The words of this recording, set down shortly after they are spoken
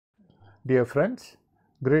Dear friends,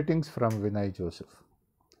 greetings from Vinay Joseph.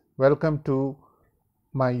 Welcome to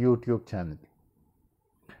my YouTube channel.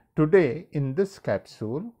 Today in this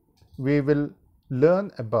capsule, we will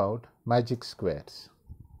learn about magic squares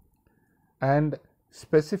and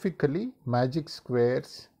specifically magic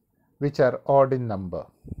squares which are odd in number.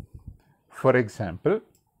 For example,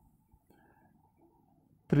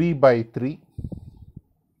 3 by 3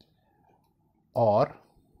 or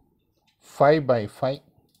 5 by 5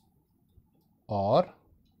 or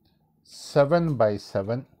 7 by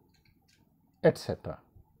 7, etc.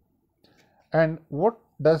 And what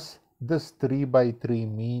does this 3 by 3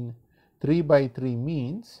 mean? 3 by 3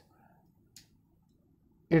 means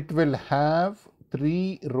it will have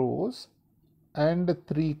 3 rows and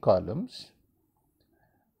 3 columns,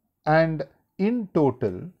 and in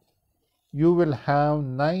total you will have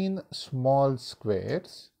 9 small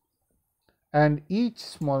squares, and each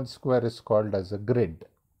small square is called as a grid.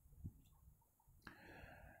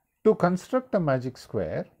 To construct a magic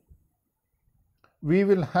square, we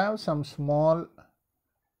will have some small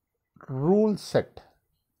rule set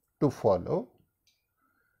to follow,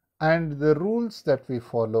 and the rules that we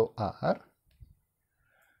follow are: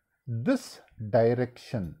 this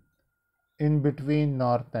direction in between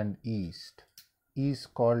north and east is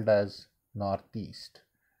called as northeast.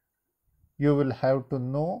 You will have to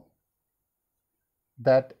know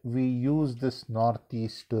that we use this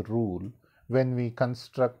northeast rule when we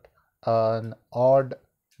construct an odd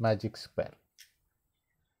magic square.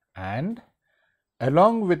 And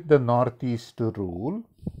along with the northeast rule,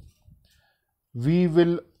 we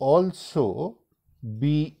will also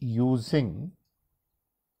be using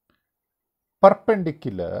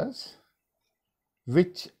perpendiculars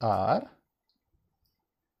which are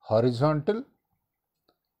horizontal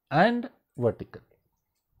and vertical.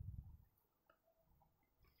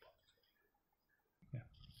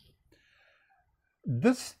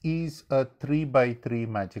 This is a 3 by 3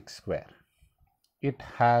 magic square. It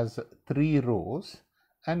has 3 rows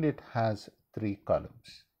and it has 3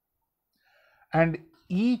 columns. And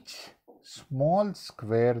each small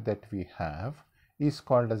square that we have is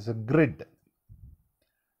called as a grid.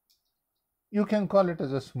 You can call it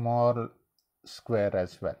as a small square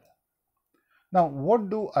as well. Now, what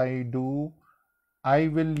do? I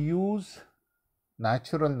will use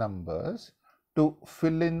natural numbers to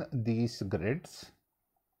fill in these grids,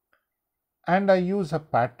 and I use a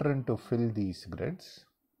pattern to fill these grids.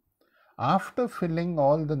 After filling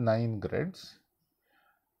all the 9 grids,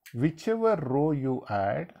 whichever row you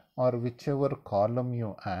add or whichever column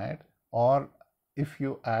you add, or if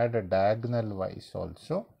you add a diagonal wise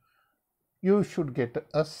also, you should get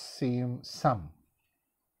a same sum.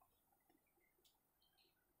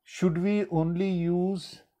 Should we only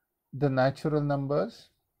use the natural numbers?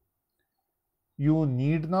 You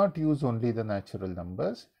need not use only the natural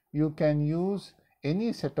numbers. You can use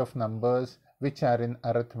any set of numbers which are in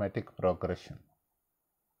arithmetic progression.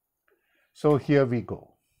 So here we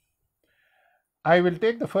go. I will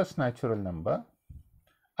take the first natural number.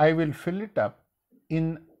 I will fill it up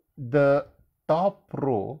in the top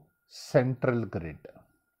row central grid,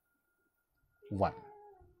 1.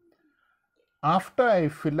 After I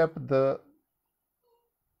fill up the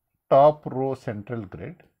top row central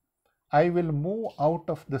grid, I will move out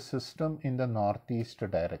of the system in the northeast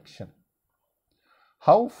direction.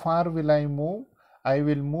 How far will I move? I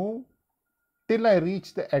will move till I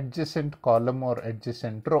reach the adjacent column or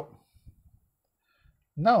adjacent row.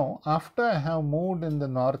 Now, after I have moved in the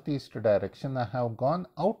northeast direction, I have gone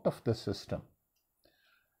out of the system.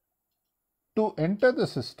 To enter the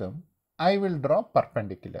system, I will draw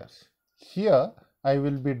perpendiculars. Here, I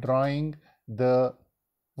will be drawing the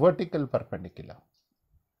vertical perpendicular.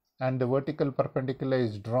 And the vertical perpendicular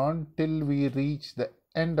is drawn till we reach the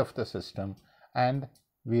end of the system, and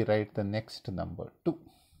we write the next number 2.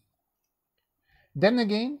 Then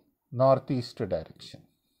again, northeast direction.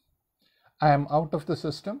 I am out of the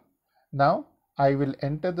system. Now I will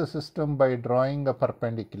enter the system by drawing a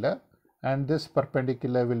perpendicular, and this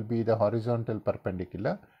perpendicular will be the horizontal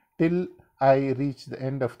perpendicular till I reach the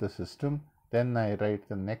end of the system. Then I write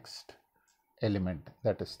the next element,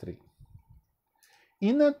 that is 3.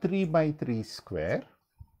 In a 3 by 3 square,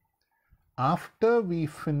 after we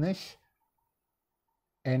finish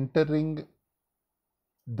entering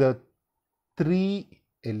the 3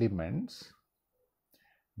 elements,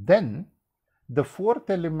 then the 4th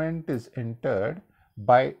element is entered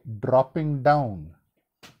by dropping down.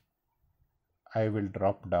 I will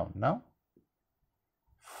drop down now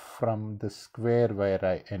from the square where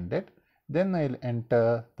I ended. Then I'll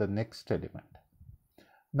enter the next element.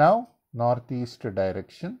 Now northeast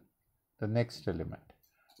direction, the next element.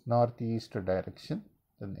 northeast direction,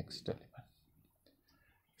 the next element.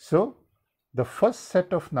 So the first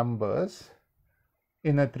set of numbers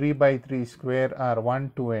in a 3 by 3 square are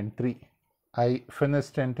 1, 2 and 3. I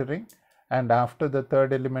finished entering, and after the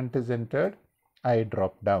third element is entered, I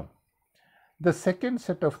drop down. The second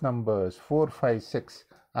set of numbers 4, 5, 6,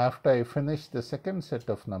 after I finish the second set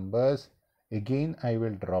of numbers, again I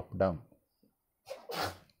will drop down.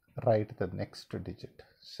 Write the next digit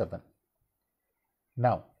 7.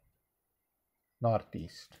 Now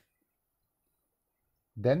northeast,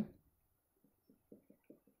 then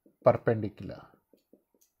perpendicular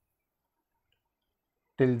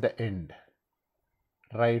till the end,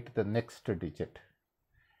 write the next digit,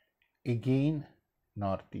 again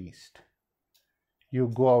northeast. You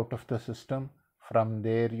go out of the system, from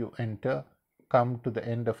there you enter, come to the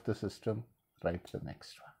end of the system, write the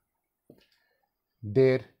next one.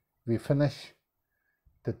 There we finish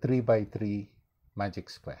the 3 by 3 magic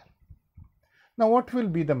square. Now what will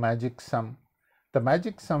be the magic sum? The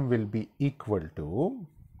magic sum will be equal to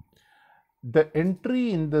the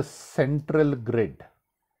entry in the central grid.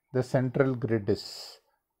 The central grid is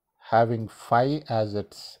having 5 as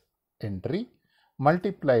its entry,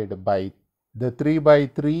 multiplied by the 3 by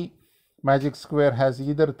 3 magic square has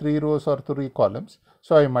either 3 rows or 3 columns.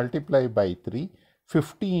 So I multiply by 3.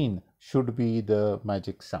 15 should be the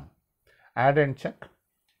magic sum. Add and check.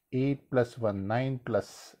 8 plus 1, 9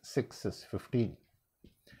 plus 6 is 15.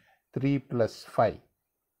 3 plus 5,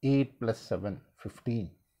 8 plus 7, 15.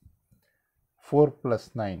 4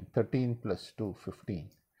 plus 9, 13 plus 2, 15.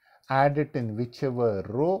 Add it in whichever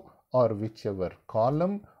row or whichever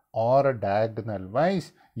column or diagonal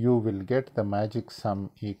wise, you will get the magic sum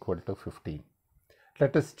equal to 15.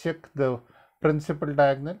 Let us check the principal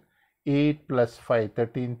diagonal. 8 plus 5,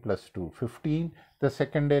 13 plus 2, 15. The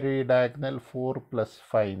secondary diagonal 4 plus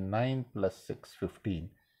 5, 9 plus 6, 15.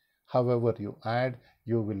 However you add,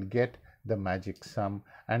 you will get the magic sum,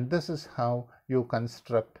 and this is how you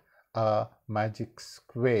construct a magic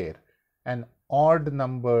square, an odd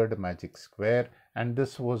numbered magic square, and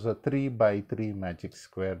this was a 3 by 3 magic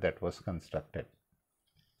square that was constructed.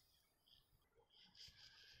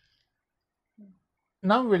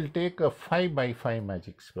 Now we'll take a 5 by 5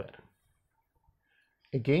 magic square.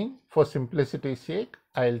 Again, for simplicity's sake,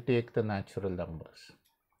 I'll take the natural numbers.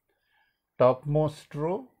 Topmost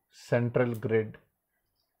row, central grid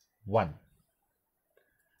 1.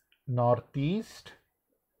 Northeast,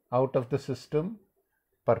 out of the system,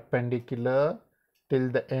 perpendicular till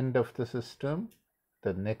the end of the system,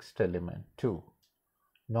 the next element 2.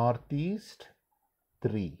 Northeast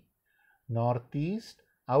 3. Northeast,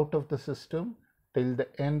 out of the system, till the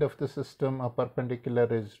end of the system a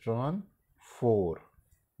perpendicular is drawn, 4.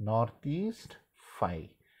 Northeast 5.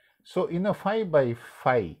 So in a 5 by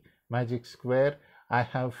 5 magic square, I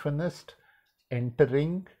have finished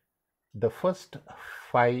entering the first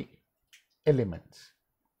 5 elements.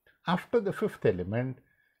 After the 5th element,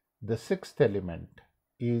 the 6th element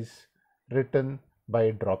is written by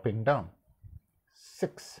dropping down.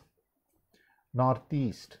 6.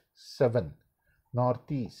 Northeast 7.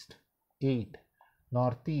 Northeast 8.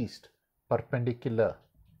 Northeast perpendicular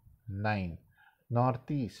 9.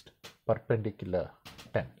 Northeast perpendicular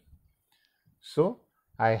 10. So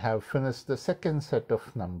I have finished the second set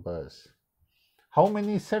of numbers. How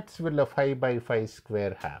many sets will a 5 by 5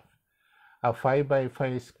 square have? A 5 by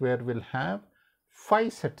 5 square will have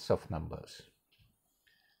 5 sets of numbers.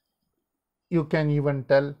 You can even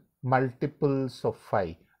tell multiples of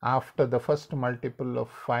 5. After the first multiple of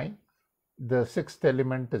 5, the 6th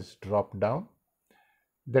element is dropped down.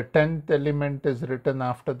 The 10th element is written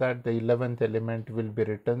after that. The 11th element will be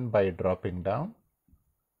written by dropping down.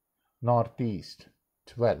 Northeast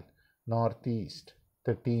 12, northeast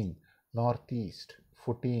 13, northeast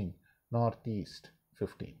 14, northeast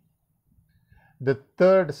 15. The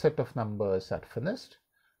third set of numbers are finished.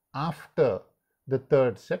 After the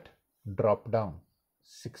third set, drop down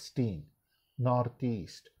 16,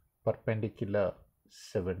 northeast perpendicular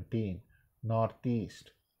 17,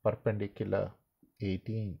 northeast perpendicular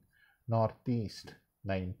 18, northeast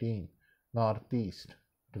 19, northeast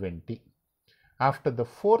 20. After the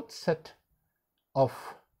fourth set of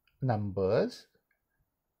numbers,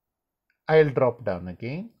 I'll drop down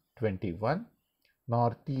again 21,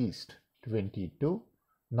 northeast 22,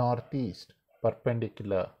 northeast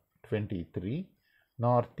perpendicular 23,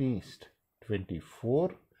 northeast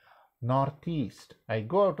 24, northeast. I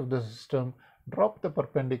go out of the system, drop the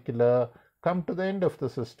perpendicular, come to the end of the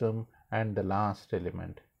system, and the last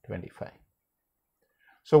element 25.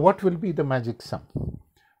 So what will be the magic sum?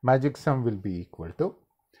 Magic sum will be equal to,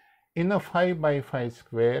 in a 5 by 5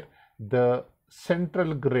 square, the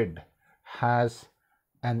central grid has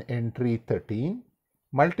an entry 13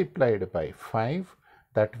 multiplied by 5,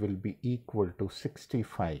 that will be equal to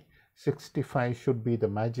 65. 65 should be the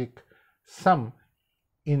magic sum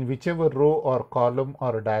in whichever row or column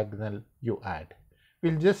or diagonal you add.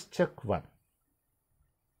 We'll just check one.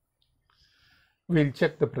 We'll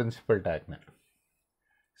check the principal diagonal.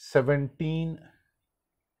 17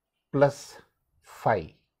 plus 5,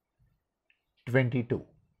 22.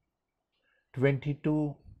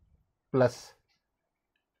 22 plus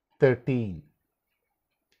 13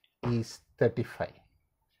 is 35.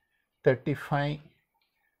 35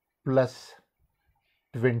 plus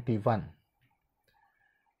 21,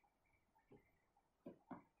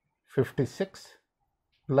 56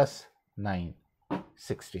 plus 9,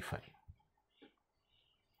 65.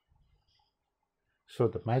 So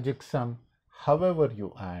the magic sum, however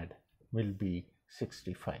you add, will be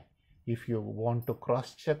 65. If you want to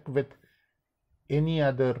cross check with any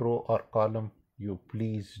other row or column, you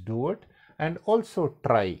please do it, and also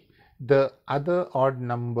try the other odd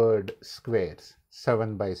numbered squares,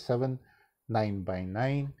 7 by 7, 9 by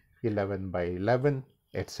 9, 11 by 11,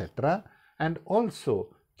 etc. And also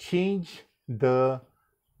change the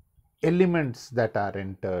elements that are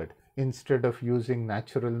entered. Instead of using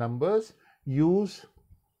natural numbers, use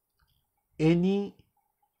any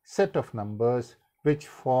set of numbers which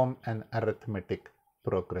form an arithmetic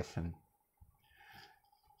progression.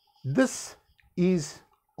 This is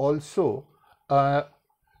also a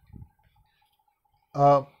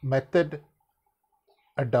method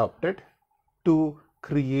adopted to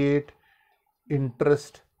create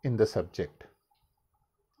interest in the subject.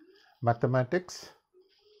 Mathematics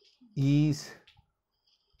is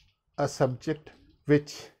a subject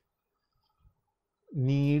which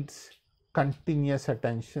needs continuous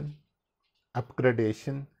attention,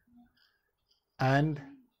 upgradation, and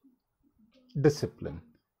discipline.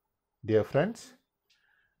 Dear friends,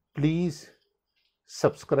 please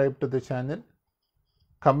subscribe to the channel,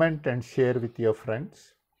 comment and share with your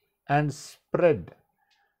friends, and spread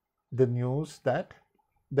the news that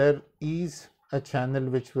there is a channel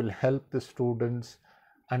which will help the students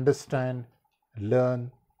understand,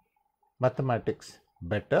 learn mathematics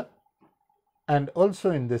better. And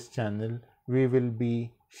also in this channel, we will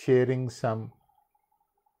be sharing some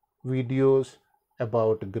videos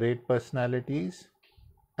about great personalities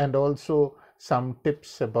and also some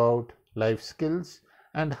tips about life skills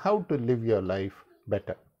and how to live your life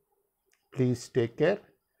better. Please take care,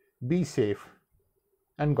 be safe,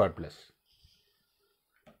 and God bless.